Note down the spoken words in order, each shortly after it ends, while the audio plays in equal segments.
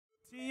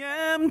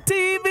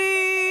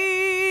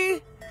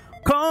TMTV,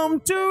 come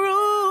to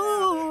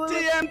rule.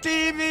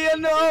 TMTV, you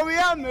know we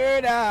are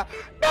murder.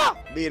 No!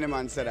 Being a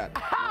man said that.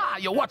 Ah,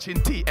 you're watching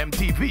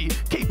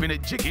TMTV, keeping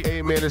it jiggy.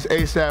 Hey man, it's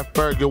ASAP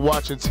Ferg. You're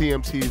watching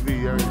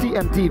TMTV.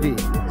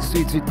 TMTV,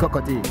 Sweet Sweet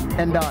Cocotte,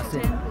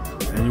 endorsing.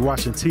 And you're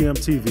watching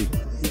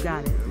TMTV. You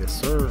got it. Yes,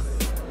 sir.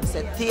 It's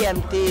a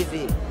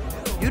TMTV.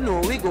 You know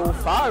we go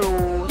far.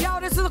 Yo,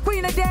 this is the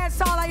Queen of Dance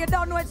Hall, and you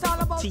don't know what it's all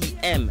about.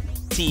 TMTV.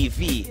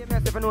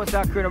 If I know it's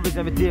that creative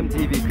vision with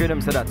TMTV,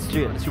 creative say that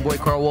straight. It's your boy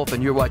Carl Wolf,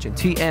 and you're watching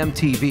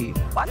TMTV.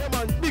 What? Yeah,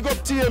 man, big up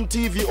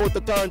TMTV out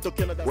the Toronto,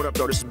 Canada. What up,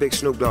 though? This is Big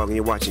Snoop Dogg, and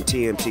you're watching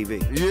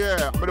TMTV.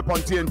 Yeah, put up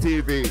on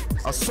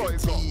TMTV. I saw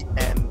it.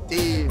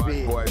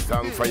 TMTV. Boy,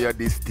 song for you,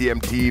 this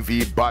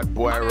TMTV bad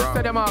boy round.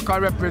 So them all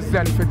can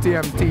represent for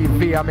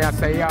TMTV, I mean I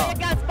say yo. Hey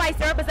guys, Spice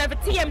represent for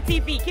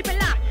TMTV. Keep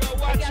it locked. You're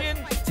watching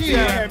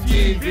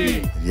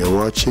TMTV. You're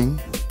watching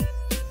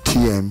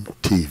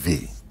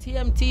TMTV.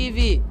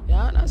 TMTV, you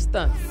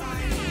understand?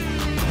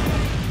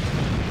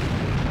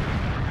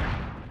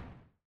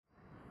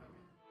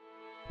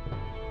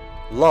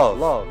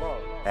 Love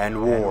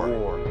and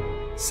war,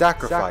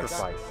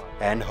 sacrifice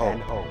and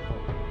hope.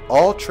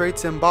 All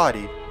traits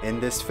embodied in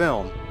this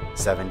film,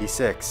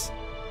 76.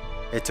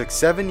 It took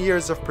 7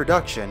 years of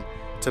production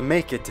to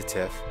make it to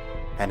TIFF,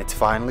 and it's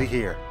finally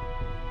here.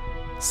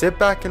 Sit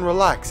back and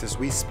relax as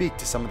we speak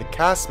to some of the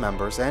cast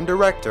members and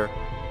director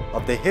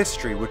of the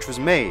history which was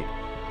made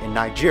in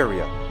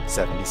Nigeria,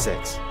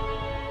 76.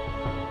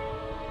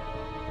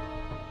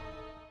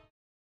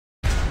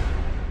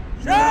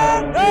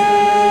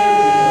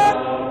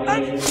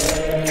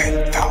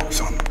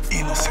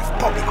 Innocent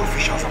public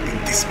officials have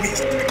been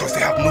dismissed because they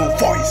have no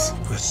voice.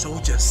 We're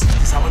soldiers.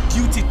 It's our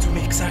duty to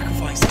make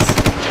sacrifices.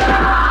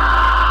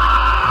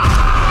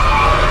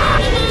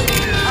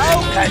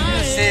 How can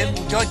you say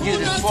Ujo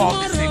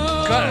uniform is a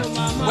girl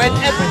when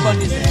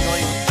everybody's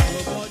enjoying it?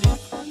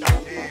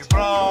 Hey,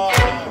 bro.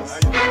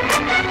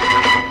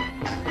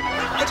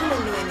 I do not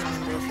know any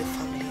member of your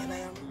family, and I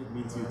am. It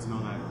means you to know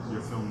that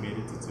your film made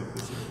it to TIFF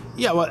this year.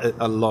 Yeah, well,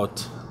 a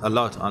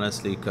lot,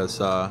 honestly,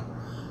 because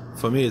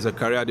for me, it's a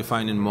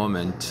career-defining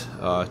moment.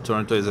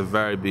 Toronto is a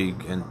very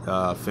big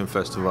film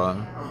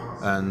festival,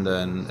 and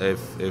then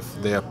if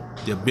they're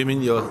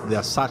beaming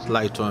their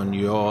satellite on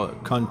your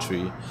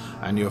country,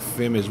 and your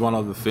film is one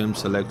of the films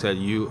selected,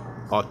 you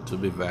ought to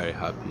be very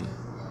happy.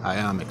 I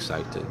am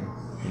excited.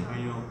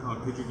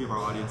 And could you give our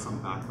audience some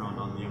background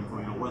on the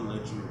info? What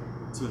led you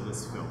to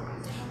this film?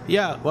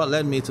 Yeah, what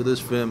led me to this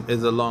film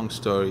is a long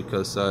story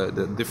because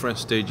the different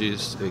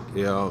stages.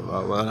 When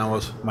I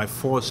was my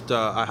first,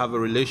 I have a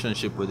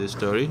relationship with this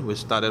story. We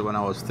started when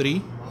I was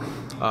 3.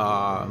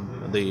 I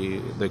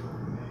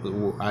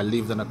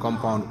lived in a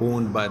compound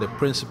owned by the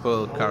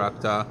principal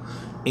character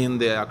in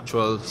the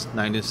actual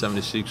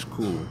 1976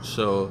 school.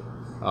 So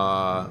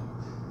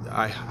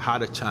I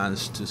had a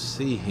chance to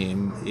see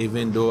him,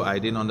 even though I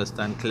didn't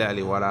understand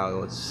clearly what I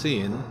was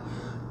seeing.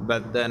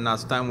 But then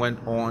as time went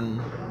on,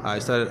 I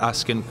started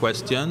asking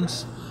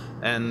questions,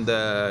 and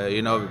the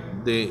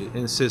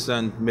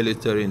incessant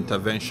military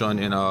intervention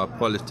in our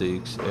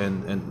politics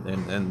in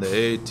the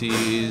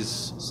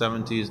 80s,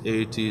 70s,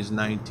 80s,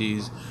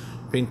 90s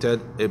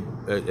painted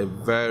a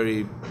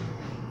very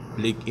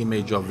bleak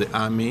image of the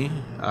army.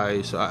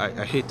 I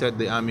hated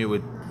the army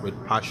with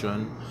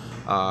passion.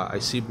 I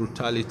see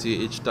brutality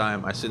each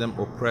time. I see them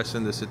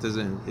oppressing the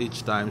citizens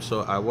each time,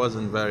 so I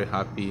wasn't very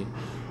happy.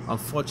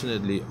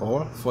 Unfortunately,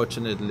 or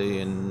fortunately,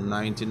 in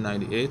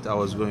 1998, I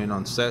was going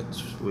on set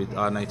with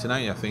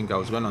 99. I think I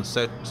was going on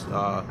set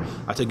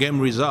at a game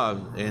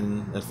reserve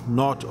in the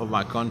north of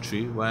my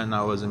country when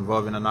I was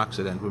involved in an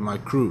accident with my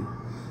crew.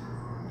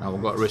 I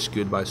got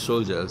rescued by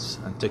soldiers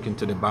and taken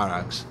to the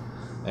barracks,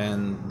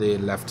 and they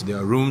left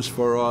their rooms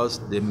for us.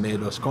 They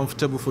made us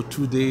comfortable for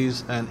 2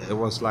 days, and it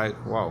was like,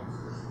 wow,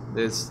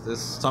 there's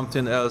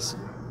something else.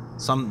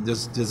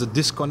 There's a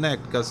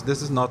disconnect because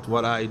this is not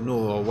what I know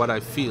or what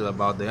I feel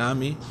about the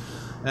army,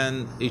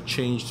 and it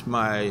changed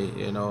my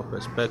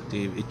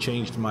perspective. It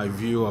changed my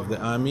view of the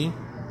army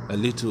a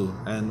little,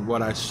 and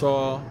what I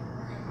saw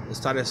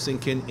started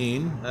sinking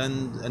in.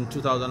 And in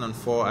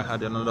 2004, I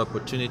had another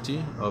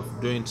opportunity of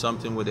doing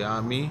something with the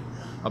army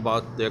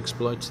about the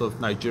exploits of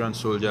Nigerian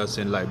soldiers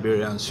in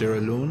Liberia and Sierra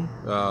Leone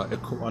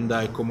under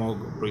a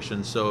common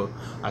operation. So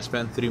I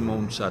spent 3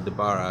 months at the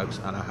barracks,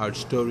 and I heard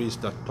stories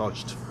that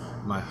touched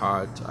my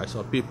heart. I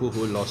saw people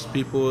who lost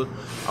people.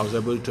 I was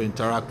able to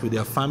interact with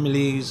their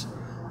families,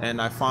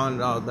 and I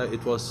found out that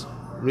it was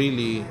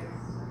really,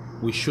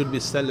 we should be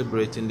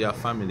celebrating their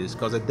families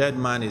because a dead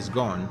man is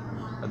gone,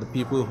 and the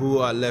people who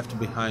are left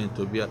behind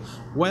to be,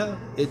 well,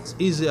 it's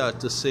easier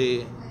to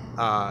say,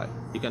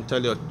 you can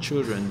tell your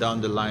children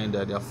down the line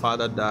that their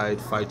father died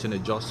fighting a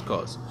just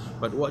cause,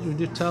 but what would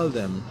you tell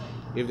them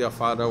if their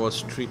father was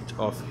stripped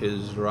of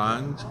his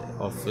rank,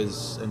 of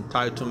his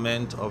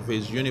entitlement, of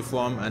his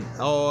uniform, and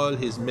all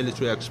his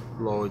military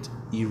exploits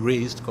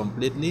erased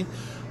completely,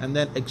 and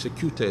then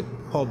executed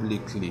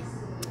publicly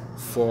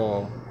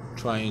for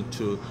trying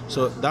to...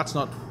 So that's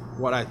not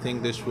what I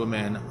think these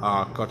women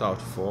are cut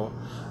out for.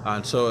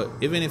 And so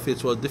even if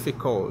it was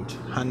difficult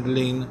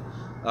handling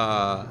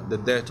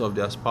the death of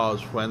their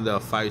spouse when they're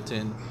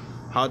fighting,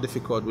 how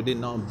difficult would it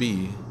not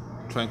be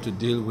trying to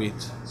deal with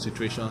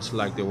situations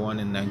like the one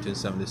in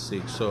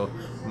 1976. So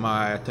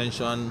my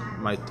attention,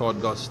 my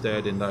thought got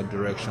steered in that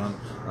direction,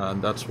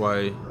 and that's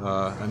why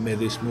I made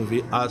this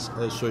movie as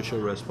a social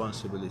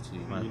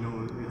responsibility. And you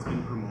know, it's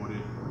been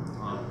promoted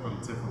from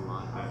TIFF a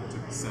lot that it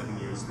took 7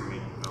 years to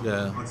make the film.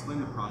 Yeah. Explain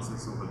the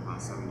process over the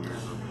past 7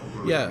 years.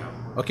 Yeah.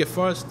 Okay.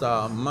 First,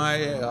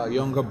 my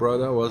younger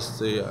brother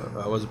was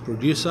a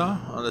producer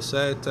on the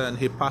set, and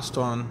he passed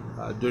on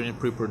during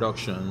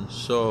pre-production.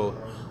 So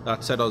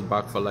that set us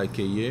back for like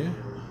a year,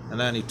 and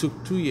then it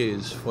took 2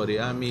 years for the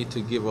Army to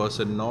give us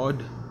a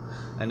nod.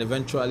 And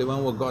eventually,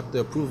 when we got the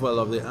approval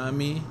of the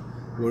Army,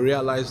 we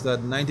realized that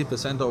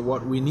 90% of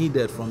what we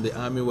needed from the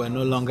Army were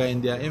no longer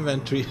in their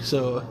inventory.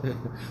 So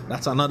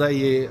that's another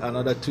year,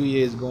 another 2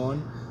 years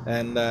gone.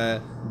 And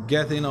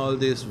getting all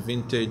these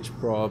vintage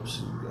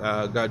props,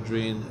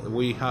 gathering,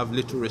 we have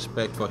little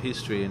respect for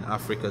history in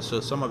Africa. So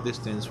some of these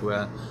things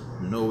were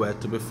nowhere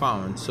to be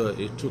found. So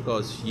it took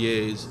us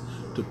years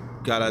to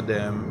gather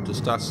them, to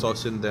start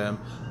sourcing them,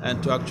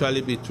 and to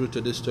actually be true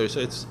to this story. So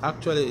it's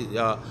actually,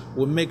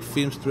 we make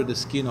films through the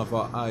skin of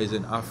our eyes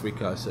in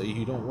Africa. So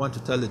you don't want to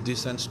tell a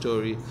decent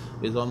story,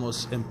 it's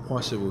almost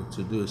impossible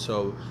to do.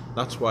 So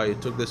that's why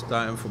it took this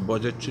time for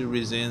budgetary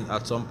reasons.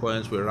 At some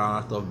points we ran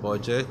out of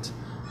budget.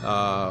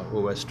 We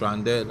were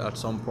stranded at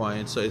some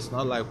point. So it's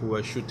not like we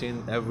were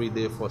shooting every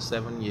day for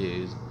 7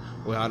 years.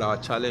 We had our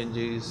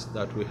challenges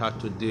that we had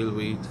to deal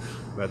with.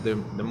 But the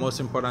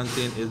most important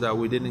thing is that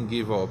we didn't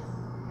give up.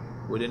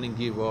 We didn't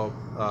give up.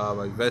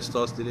 Our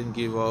investors didn't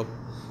give up.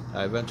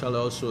 Eventually,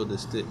 also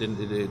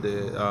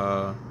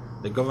the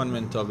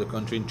government of the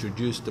country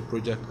introduced the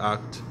Project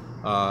Act,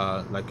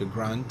 like a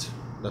grant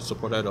that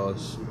supported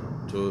us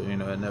to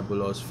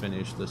enable us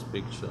finish these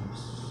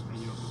pictures.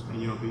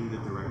 And being the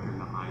director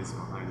and the eyes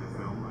behind the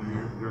film,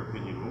 in your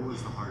opinion, what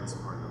was the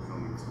hardest part of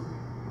filming this movie?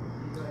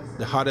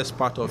 The hardest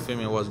part of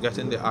filming was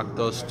getting the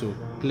actors to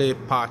play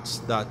parts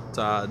that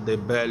they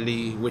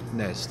barely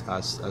witnessed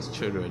as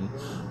children.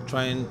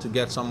 Trying to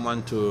get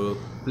someone to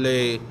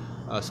play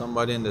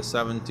somebody in the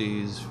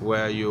 70s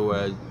where you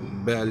were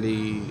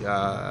barely,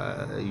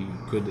 you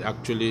could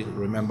actually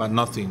remember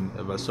nothing.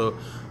 So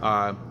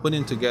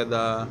putting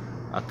together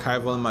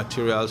archival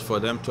materials for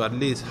them to at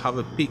least have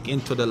a peek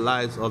into the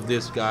lives of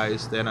these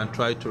guys then and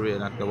try to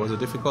reenact. It was a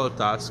difficult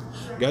task.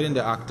 Getting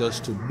the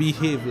actors to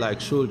behave like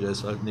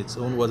soldiers on its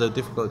own was a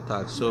difficult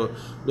task. So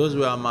those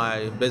were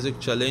my basic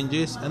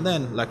challenges. And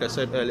then, like I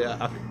said earlier,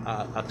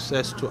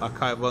 access to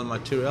archival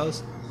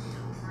materials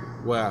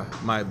were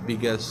my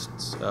biggest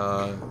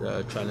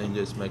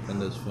challenges making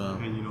this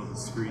film. And the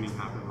screening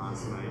happened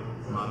last night.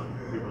 A lot of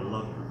people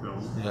loved the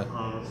film. Yeah.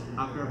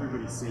 After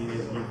everybody's seen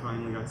it, you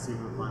finally got to see it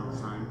for the final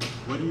time.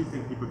 What do you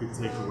think people could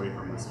take away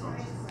from this film?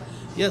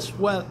 Yes,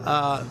 well,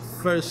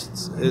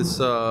 first it's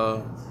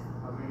a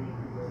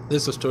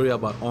story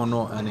about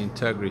honor and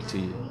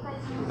integrity.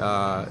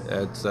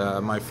 It's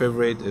my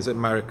favorite is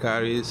Mariah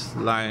Carey's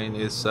line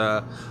is,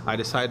 I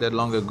decided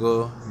long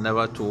ago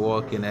never to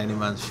walk in any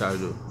man's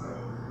shadow.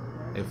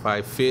 If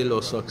I fail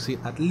or succeed,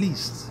 at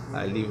least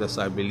I live as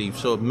I believe.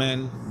 So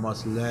men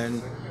must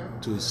learn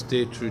to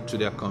stay true to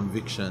their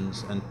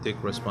convictions and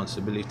take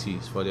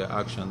responsibilities for their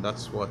action.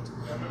 That's what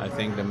I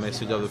think the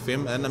message of the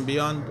film. And then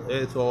beyond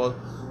it all,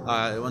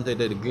 I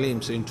wanted a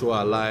glimpse into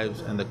our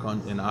lives and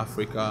in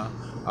Africa,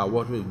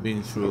 what we've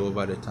been through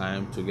over the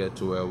time to get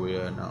to where we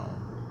are now.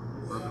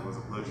 Perfect. It was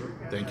a pleasure.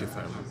 Thank you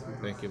very much.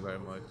 Thank you very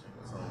much.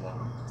 So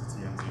welcome to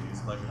TMTV. It's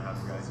a pleasure to have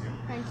you guys here.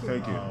 Thank you.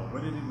 Thank you.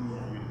 What did it mean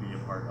for you to be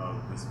a part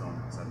of this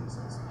film,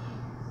 76?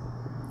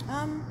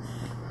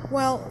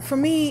 Well, for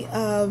me,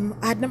 I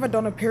had never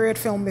done a period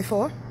film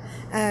before,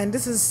 and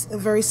this is a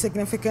very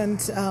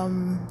significant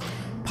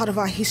part of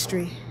our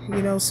history,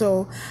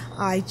 so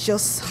I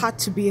just had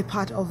to be a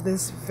part of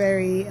this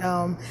very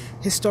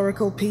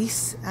historical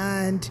piece,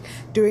 and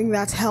doing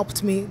that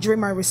helped me, during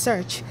my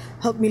research,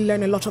 helped me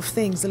learn a lot of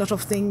things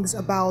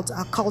about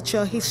our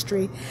culture,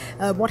 history,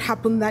 what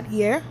happened that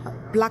year,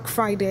 Black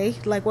Friday,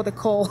 like what they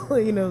call,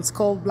 it's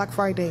called Black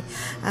Friday.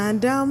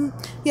 And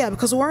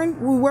because we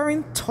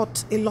weren't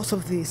taught a lot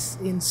of this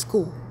in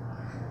school,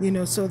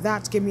 so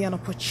that gave me an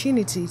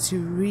opportunity to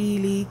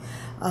really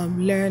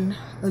learn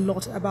a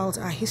lot about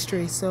our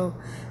history. So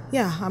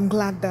I'm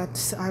glad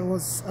that I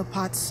was a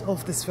part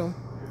of this film.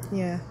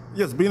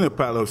 Yes, being a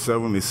part of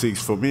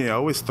 76, for me, I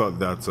always thought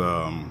that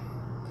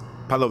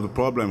part of the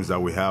problems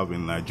that we have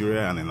in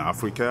Nigeria and in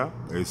Africa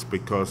is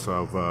because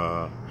of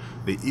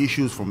the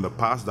issues from the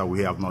past that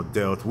we have not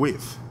dealt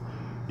with.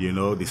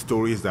 The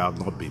stories that have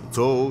not been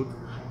told.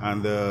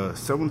 And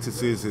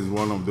 76 is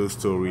one of those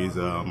stories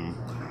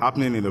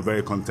happening in a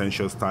very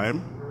contentious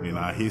time in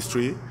our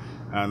history.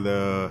 And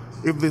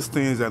if these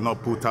things are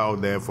not put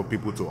out there for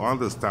people to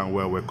understand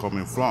where we're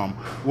coming from,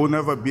 we'll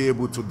never be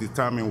able to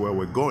determine where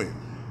we're going.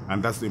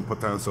 And that's the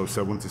importance of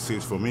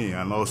 76 for me,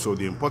 and also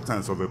the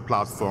importance of a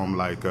platform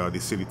like the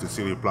City to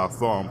City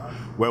platform,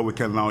 where we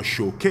can now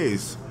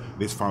showcase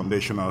these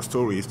foundational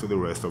stories to the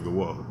rest of the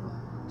world.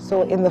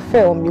 So in the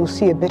film, you'll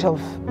see a bit of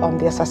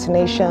the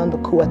assassination, the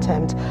coup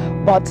attempt,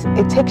 but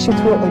it takes you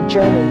through a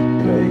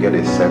journey. You get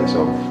a sense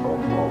of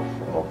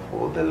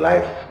the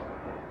life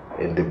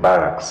in the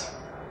barracks.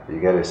 You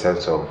get a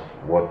sense of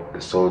what the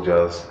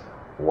soldiers'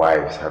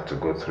 wives had to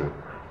go through.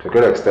 To a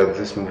great extent,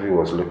 this movie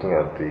was looking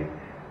at the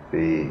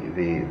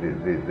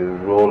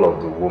role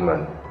of the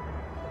woman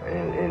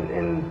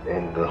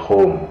in the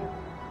home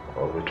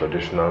of a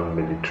traditional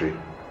military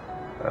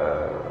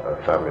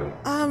family.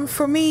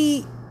 For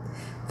me,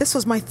 this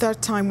was my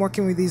third time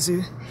working with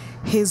Izu.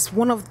 He's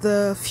one of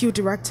the few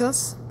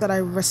directors that I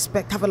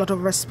have a lot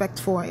of respect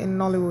for in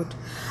Nollywood.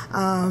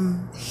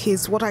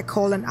 He's what I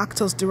call an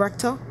actor's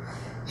director.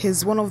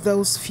 He's one of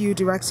those few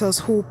directors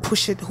who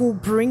push it, who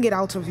bring it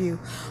out of you,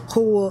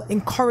 who will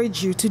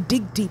encourage you to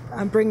dig deep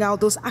and bring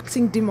out those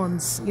acting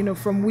demons,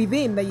 from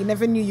within that you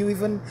never knew you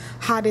even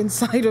had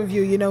inside of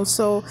you,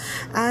 So,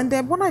 and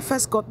then when I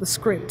first got the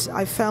script,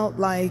 I felt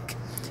like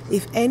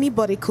if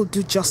anybody could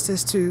do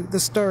justice to the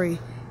story,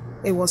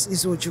 it was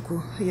Izu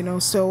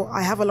Ojukwu, So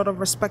I have a lot of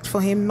respect for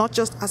him, not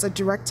just as a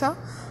director,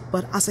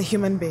 but as a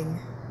human being.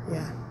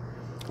 Yeah.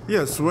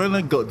 Yes, when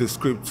I got the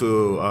script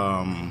to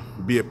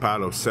be a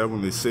part of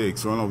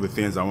 76, one of the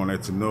things I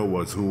wanted to know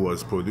was who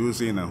was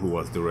producing and who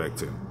was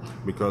directing.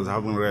 Because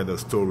having read a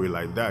story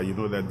like that, you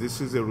know that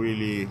this is a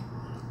really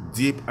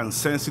deep and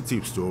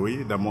sensitive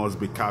story that must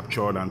be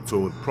captured and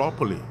told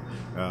properly.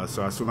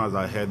 So as soon as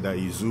I heard that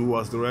Izu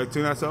was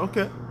directing, I said,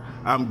 okay,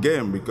 I'm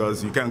game,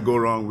 because you can't go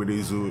wrong with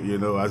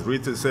Izu. As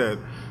Rita said,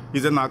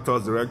 he's an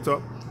actor's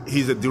director.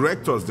 He's a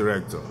director's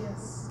director.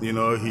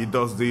 He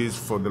does this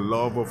for the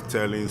love of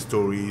telling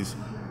stories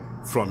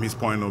from his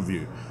point of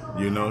view,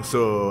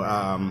 so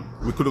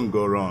we couldn't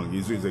go wrong.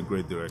 Izu is a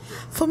great director.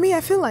 For me,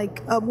 I feel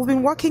like we've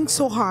been working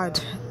so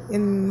hard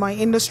in my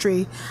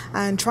industry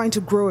and trying to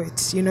grow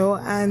it,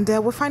 and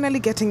we're finally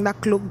getting that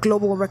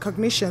global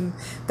recognition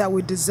that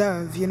we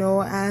deserve,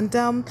 and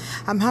I'm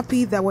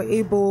happy that we're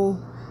able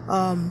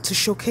to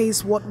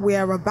showcase what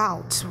we're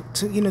about,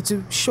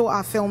 to show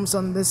our films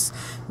on this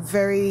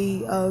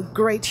very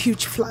great,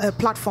 huge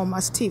platform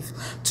as TIFF,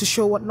 to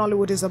show what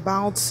Nollywood is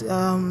about,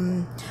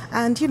 and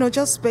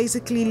just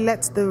basically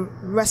let the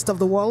rest of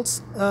the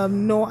world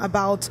know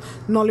about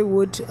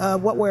Nollywood,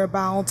 what we're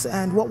about,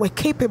 and what we're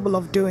capable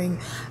of doing,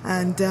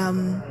 and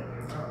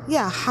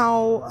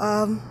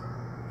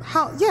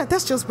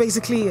that's just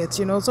basically it,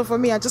 So for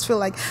me, I just feel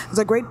like it's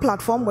a great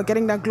platform. We're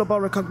getting that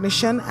global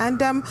recognition, and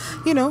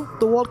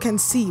the world can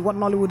see what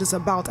Nollywood is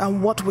about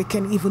and what we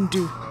can even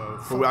do.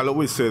 I'll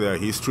always say that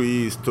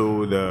history is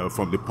told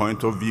from the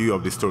point of view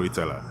of the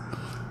storyteller.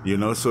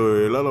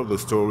 So a lot of the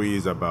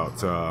stories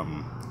about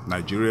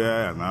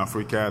Nigeria and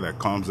Africa that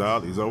comes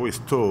out is always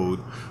told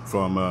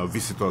from a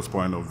visitor's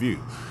point of view.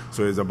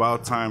 So it's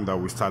about time that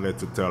we started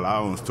to tell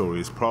our own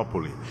stories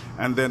properly.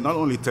 And then not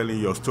only telling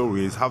your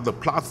stories, have the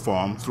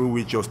platform through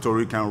which your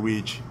story can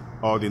reach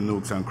all the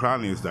nooks and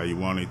crannies that you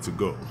want it to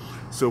go.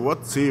 So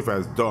what TIFF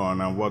has done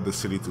and what the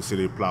City to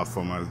City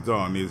platform has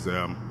done is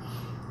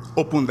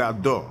open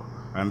that door.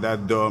 And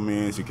that door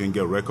means you can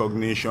get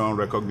recognition.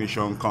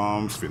 Recognition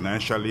comes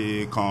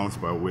financially, comes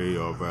by way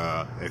of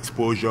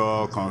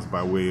exposure, comes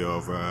by way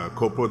of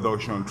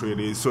co-production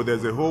treaties. So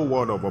there's a whole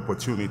world of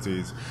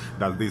opportunities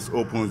that this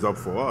opens up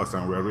for us,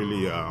 and we're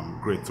really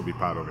great to be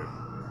part of it.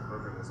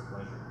 Perfect, it's a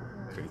pleasure.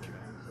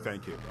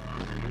 Thank you.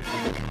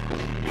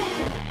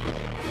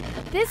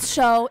 This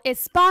show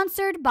is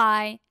sponsored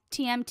by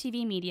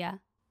TMTV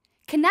Media.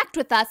 Connect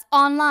with us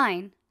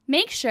online.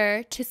 Make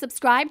sure to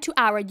subscribe to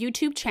our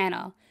YouTube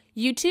channel,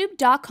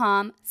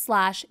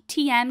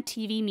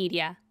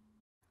 youtube.com/TMTVmedia.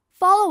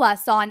 Follow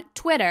us on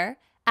Twitter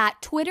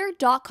at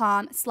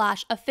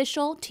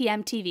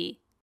twitter.com/officialTMTV.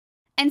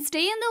 And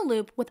stay in the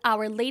loop with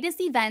our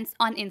latest events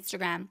on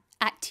Instagram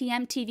at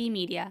TMTV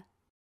Media.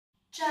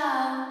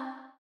 Ciao!